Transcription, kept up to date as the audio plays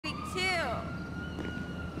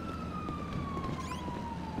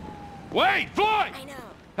Wait, Floyd! I know.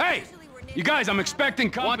 Hey! You guys, I'm expecting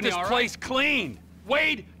company. Want this place clean.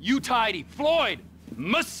 Wade, you tidy. Floyd,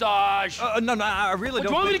 massage. No, I really don't. Do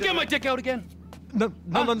you want me to get my dick out again? No.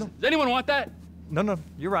 Does anyone want that? No,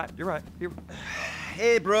 you're right.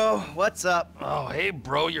 Hey, bro, what's up? Oh, hey,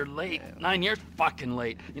 bro, you're late. 9 years fucking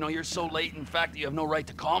late. You know, you're so late, in fact, that you have no right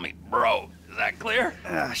to call me bro. Is that clear?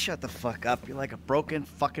 Shut the fuck up. You're like a broken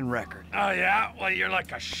fucking record. Oh, yeah? Well, you're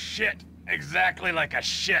like a shit. Exactly like a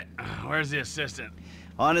shit. Where's the assistant?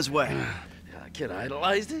 On his way. Kid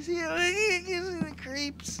idolized this. He gives me the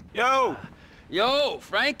creeps. Yo,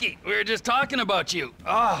 Frankie, we were just talking about you.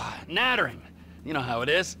 Ah, nattering. You know how it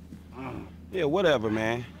is. Yeah, whatever,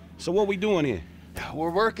 man. So what we doing here?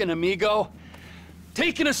 We're working, amigo.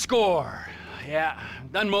 Taking a score. Yeah,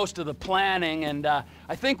 done most of the planning, and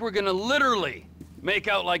I think we're gonna literally make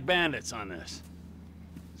out like bandits on this.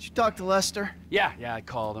 Did you talk to Lester? Yeah, I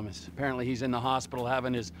called him. Apparently he's in the hospital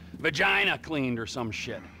having his vagina cleaned or some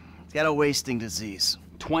shit. He's got a wasting disease.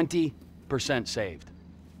 20% saved.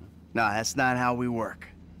 No, that's not how we work.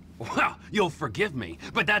 Well, you'll forgive me,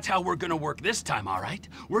 but that's how we're gonna work this time, all right?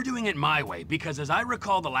 We're doing it my way, because as I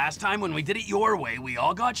recall the last time when we did it your way, we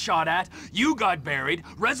all got shot at, you got buried,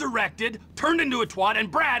 resurrected, turned into a twat,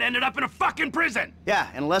 and Brad ended up in a fucking prison! Yeah,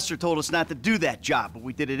 and Lester told us not to do that job, but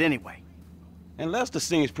we did it anyway. And Lester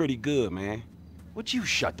sings pretty good, man. Would you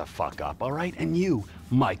shut the fuck up, all right? And you,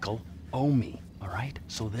 Michael, owe me, all right?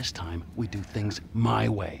 So this time, we do things my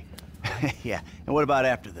way. Yeah, and what about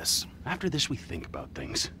after this? After this, we think about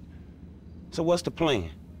things. So what's the plan?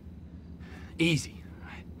 Easy.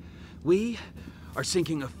 We are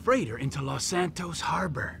sinking a freighter into Los Santos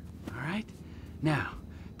harbor, all right? Now,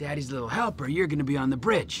 Daddy's little helper, you're gonna be on the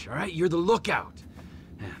bridge, all right? You're the lookout.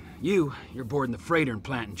 And you're boarding the freighter and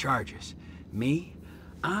planting charges. Me,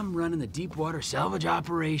 I'm running the deep water salvage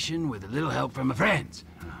operation with a little help from my friends.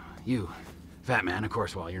 You, fat man, of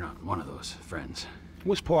course, well, you're not one of those friends.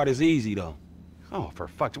 Which part is easy, though? Oh, for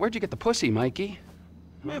fuck's... Where'd you get the pussy, Mikey?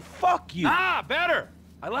 Man, fuck you. Ah, better.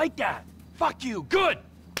 I like that. Fuck you. Good.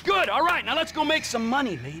 Good. All right, now let's go make some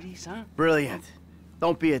money, ladies, huh? Brilliant.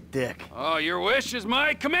 Don't be a dick. Oh, your wish is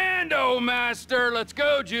my commando, master. Let's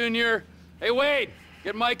go, Junior. Hey, Wade,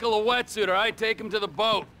 get Michael a wetsuit, all right? Take him to the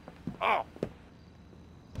boat. Oh.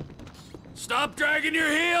 Stop dragging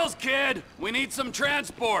your heels, kid. We need some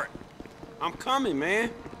transport. I'm coming, man.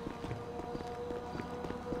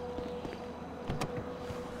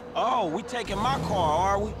 Oh, we taking my car,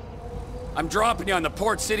 are we? I'm dropping you on the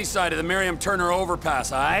Port City side of the Miriam Turner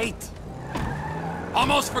overpass, aight?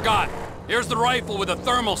 Almost forgot. Here's the rifle with a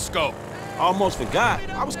thermal scope. Almost forgot.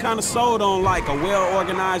 I was kind of sold on like a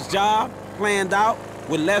well-organized job, planned out,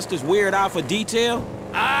 with Lester's weird eye for detail.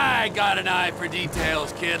 I got an eye for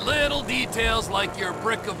details, kid. Little details like your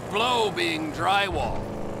brick of blow being drywall.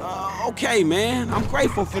 Okay, man. I'm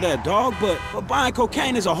grateful for that, dog, but buying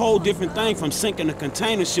cocaine is a whole different thing from sinking a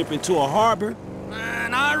container ship into a harbor.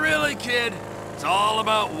 Not really, kid. It's all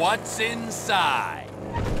about what's inside.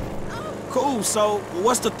 Cool, so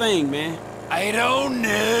what's the thing, man? I don't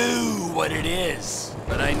know what it is,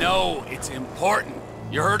 but I know it's important.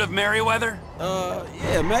 You heard of Merryweather?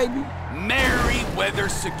 Yeah, maybe. Merryweather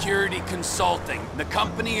Security Consulting, the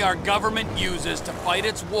company our government uses to fight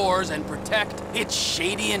its wars and protect its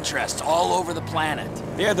shady interests all over the planet.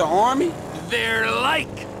 They're the army? They're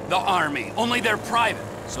like the army, only they're private,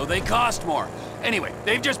 so they cost more. Anyway,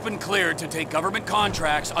 they've just been cleared to take government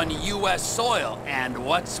contracts on U.S. soil, and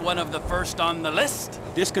what's one of the first on the list?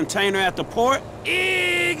 This container at the port?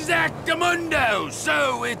 Exactamundo!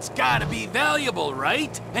 So it's gotta be valuable,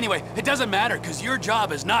 right? Anyway, it doesn't matter, because your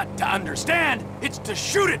job is not to understand, it's to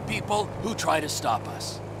shoot at people who try to stop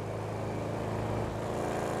us.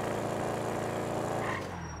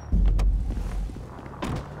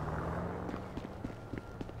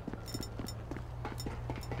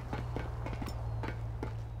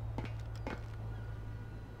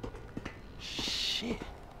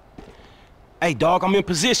 Hey, dog, I'm in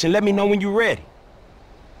position. Let me know when you're ready.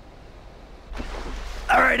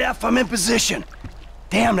 All right, F, I'm in position.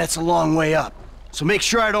 Damn, that's a long way up. So make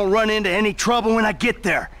sure I don't run into any trouble when I get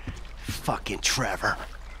there. Fucking Trevor.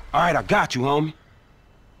 All right, I got you, homie.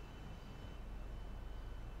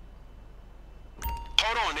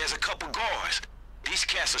 Hold on, there's a couple guards. These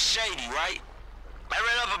cats are shady, right? I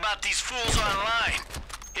read up about these fools online.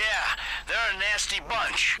 Yeah, they're a nasty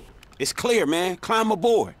bunch. It's clear, man. Climb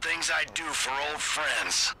aboard. Things I do for old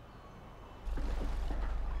friends.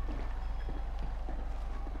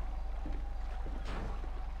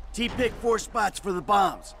 T-pick 4 spots for the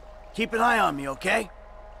bombs. Keep an eye on me, okay?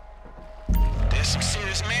 There's some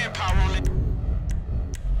serious manpower on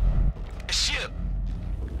the ship.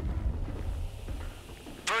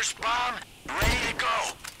 first bomb, ready to go.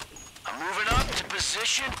 I'm moving up to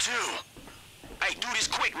position 2. Hey, do this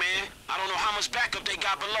quick, man. I don't know how much backup they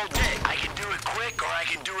got below deck. I can do it quick or I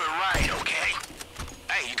can do it right, okay?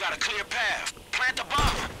 Hey, you got a clear path. Plant the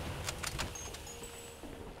bomb.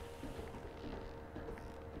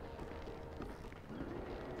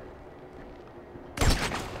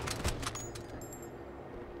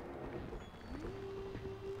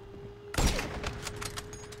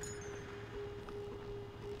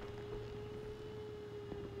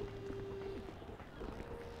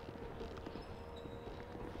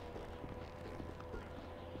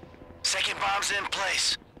 Second bomb's in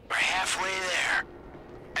place. We're halfway there.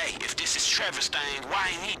 Hey, if this is Trevor's thing, why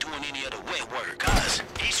ain't he doing any of the wet work? Cuz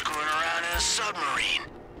he's screwing around in a submarine.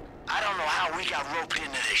 I don't know how we got roped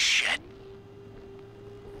into this shit.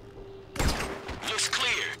 Looks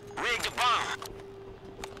clear. Rig the bomb.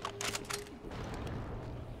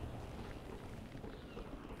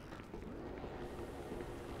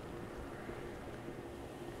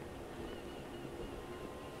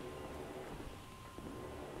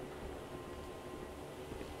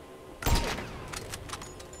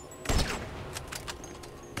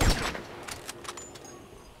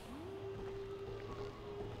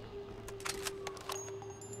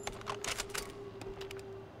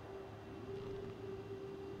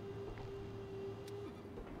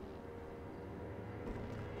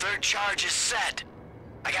 Third charge is set.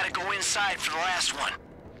 I gotta go inside for the last one.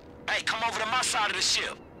 Hey, come over to my side of the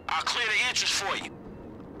ship. I'll clear the entrance for you.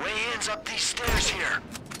 Way in's up these stairs here.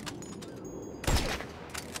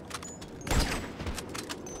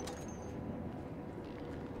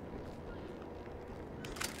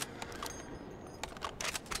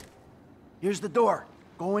 Here's the door.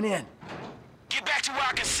 Going in. Get back to where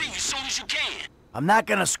I can see you as soon as you can. I'm not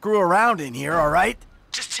gonna screw around in here, all right?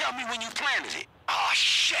 Just tell me when you planted it. Oh,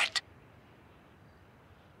 shit.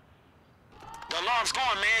 The alarm's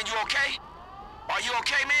going, man. You okay? Are you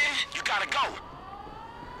okay, man? You gotta go.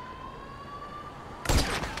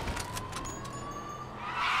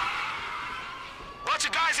 Bunch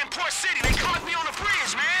of guys in Port City. They caught me on the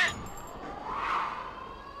bridge, man.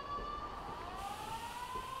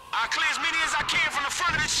 I'll clear as many as I can from the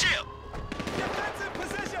front of the ship. Defensive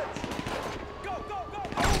positions! Go, go, go!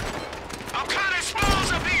 I'm kinda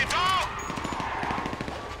exposed up here, dog.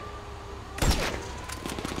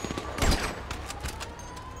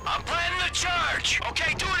 I'm planning the charge.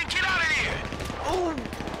 Okay, do it and get out of here. Oh!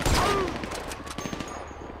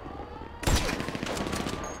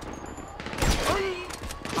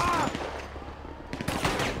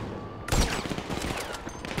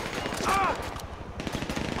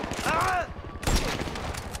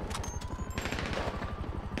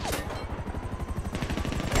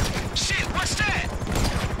 Shit, what's that?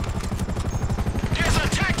 There's an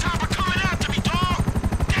attack chopper coming after me, dog.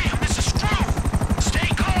 Damn, this is screw. Stay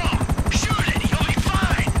calm. Shoot it, you'll be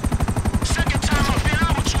fine. Second time I've been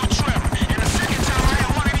out with you and Trevor, and the second time I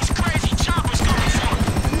had one of these crazy choppers coming for me.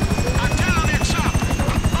 I downed that chopper.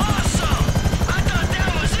 Awesome. I thought that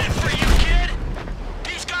was it for you, kid.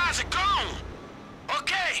 These guys are gone.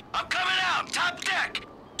 Okay, I'm coming out, top deck.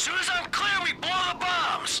 Soon as I'm clear, we blow the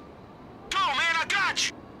bombs. Go, man, I got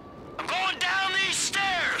you. I'm going down these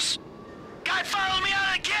stairs. Guy followed me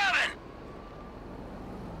out of the cabin.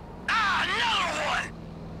 Ah, another one.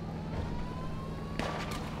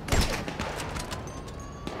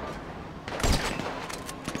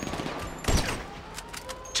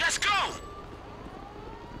 Just go.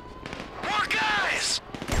 More guys.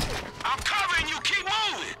 I'm covering you. Keep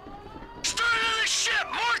moving. Stern of the ship.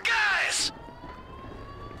 More guys.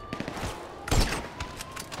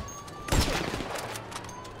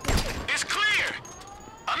 It's clear.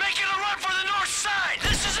 I'm making a run for the north side.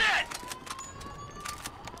 This is it.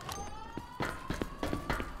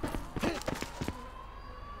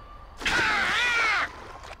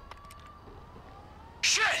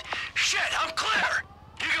 Shit, I'm clear.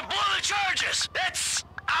 You can blow the charges. That's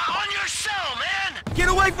on your cell, man. Get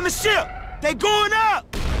away from the ship! They going up!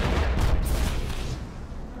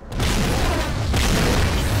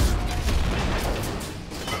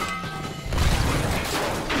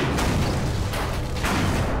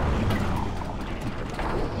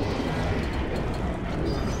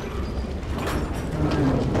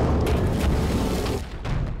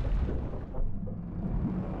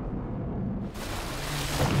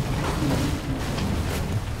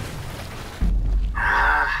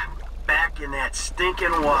 Back in that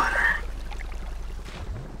stinking water.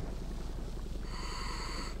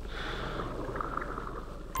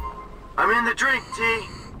 I'm in the drink, T.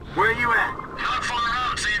 Where you at? Not far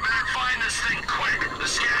out, so you better find this thing quick. The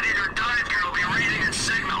scat eater dive gear will be reading its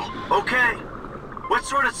signal. Okay. What's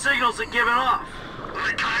sort of signals it giving off?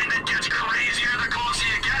 The kind that gets crazier the closer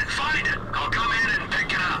you get. Find it. I'll come in and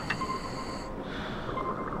pick it up.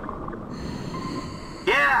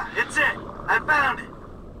 Yeah, it's it. I found it.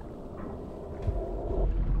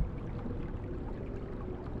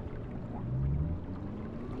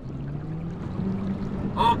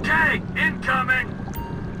 Okay, incoming!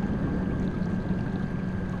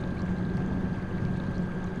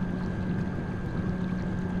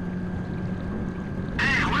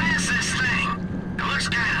 Hey, what is this thing? It looks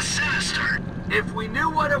kinda sinister. If we knew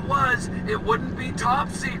what it was, it wouldn't be top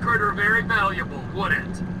secret or very valuable, would it?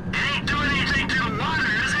 It ain't doing anything to the water,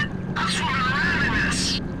 is it? I'm swimming around in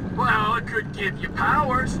this. Well, it could give you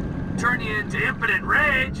powers. Turn you into impotent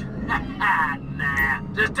rage. Nah,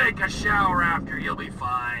 just take a shower after, you'll be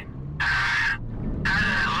fine. How did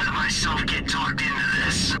I let myself get talked into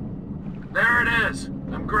this? There it is.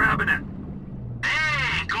 I'm grabbing it.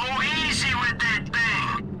 Hey, go easy with that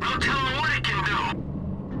thing. We'll tell them what it can do.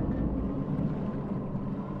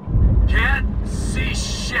 Can't see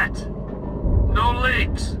shit. No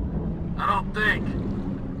leaks. I don't think.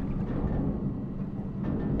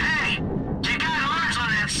 Hey, you got arms on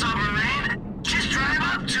that submarine. Just drive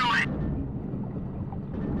up to it.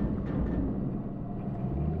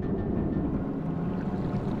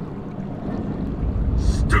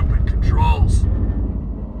 Stupid controls.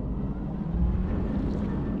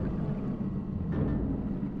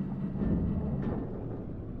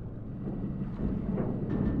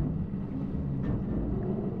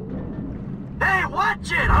 Hey,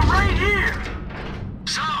 watch it! I'm right here!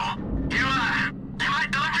 So, you I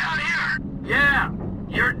done down here? Yeah,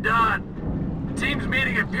 you're done. The team's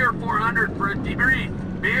meeting at Pier 400 for a debrief.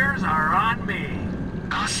 Beers are on me.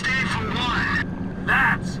 I'll stay for one.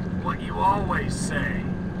 That's what you always say.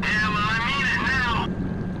 Yeah, well, I mean it now.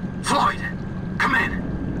 Floyd, come in.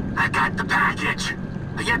 I got the package.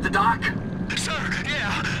 Are you at the dock? Sir,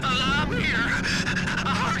 yeah, I'm here.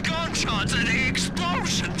 I heard gunshots and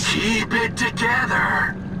explosions. Keep it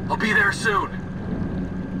together. I'll be there soon.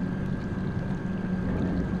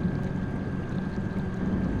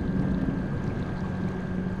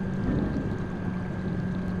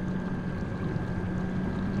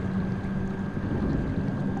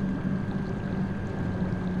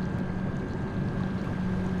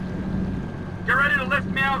 Get ready to lift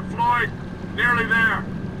me out, Floyd. Nearly there.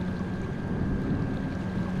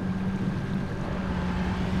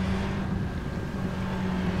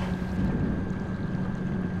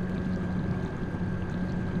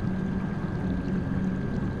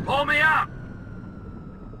 Pull me up!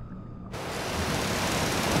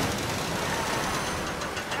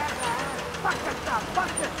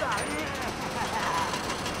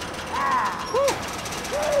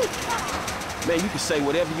 Man, you can say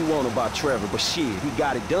whatever you want about Trevor, but shit, he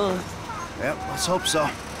got it done. Yep, let's hope so.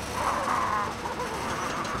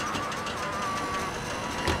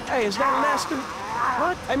 Hey, is that Lester?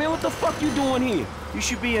 What? Hey, man, what the fuck you doing here? You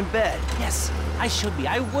should be in bed. Yes, I should be.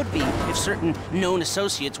 I would be if certain known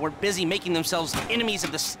associates weren't busy making themselves enemies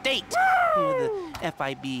of the state. You know, the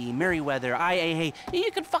FIB, Merryweather, IAA.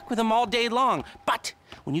 You can fuck with them all day long. But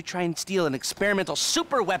when you try and steal an experimental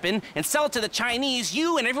super weapon and sell it to the Chinese,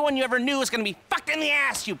 you and everyone you ever knew is gonna be fucked in the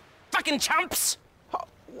ass, you fucking chumps!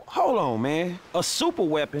 Hold on, man. A super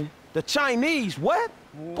weapon? The Chinese, what?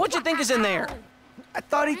 What you think is in there? I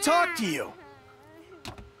thought he talked to you.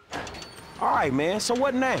 All right, man, so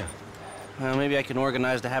what now? Well, maybe I can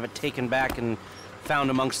organize to have it taken back and found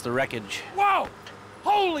amongst the wreckage. Whoa!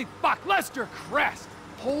 Holy fuck, Lester Crest!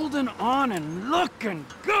 Holding on and looking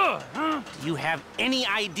good, huh? Do you have any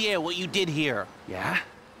idea what you did here? Yeah?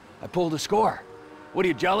 I pulled a score. What, are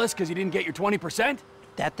you jealous because you didn't get your 20%? If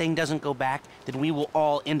that thing doesn't go back, then we will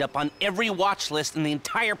all end up on every watch list in the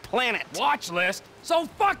entire planet. Watch list? So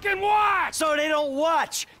fucking what? So they don't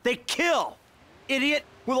watch, they kill. Idiot,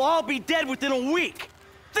 we'll all be dead within a week.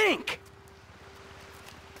 Think!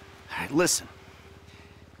 All right, listen.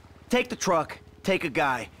 Take the truck, take a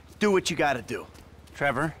guy, do what you gotta do.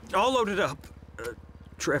 Trevor? All loaded up.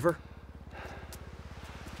 Trevor?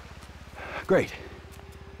 Great.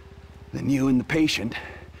 Then you and the patient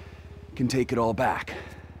can take it all back.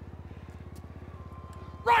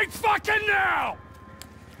 Right fucking now!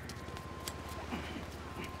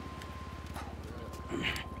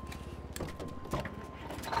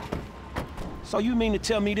 So you mean to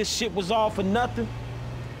tell me this shit was all for nothing?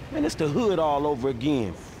 Man, it's the hood all over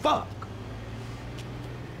again. Fuck.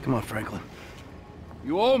 Come on, Franklin.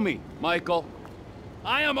 You owe me, Michael.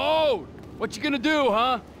 I am owed. What you gonna do,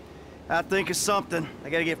 huh? I'll think of something. I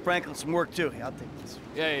gotta get Franklin some work, too. I'll take this.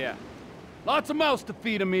 Yeah. Lots of mouths to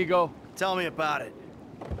feed, amigo. Tell me about it.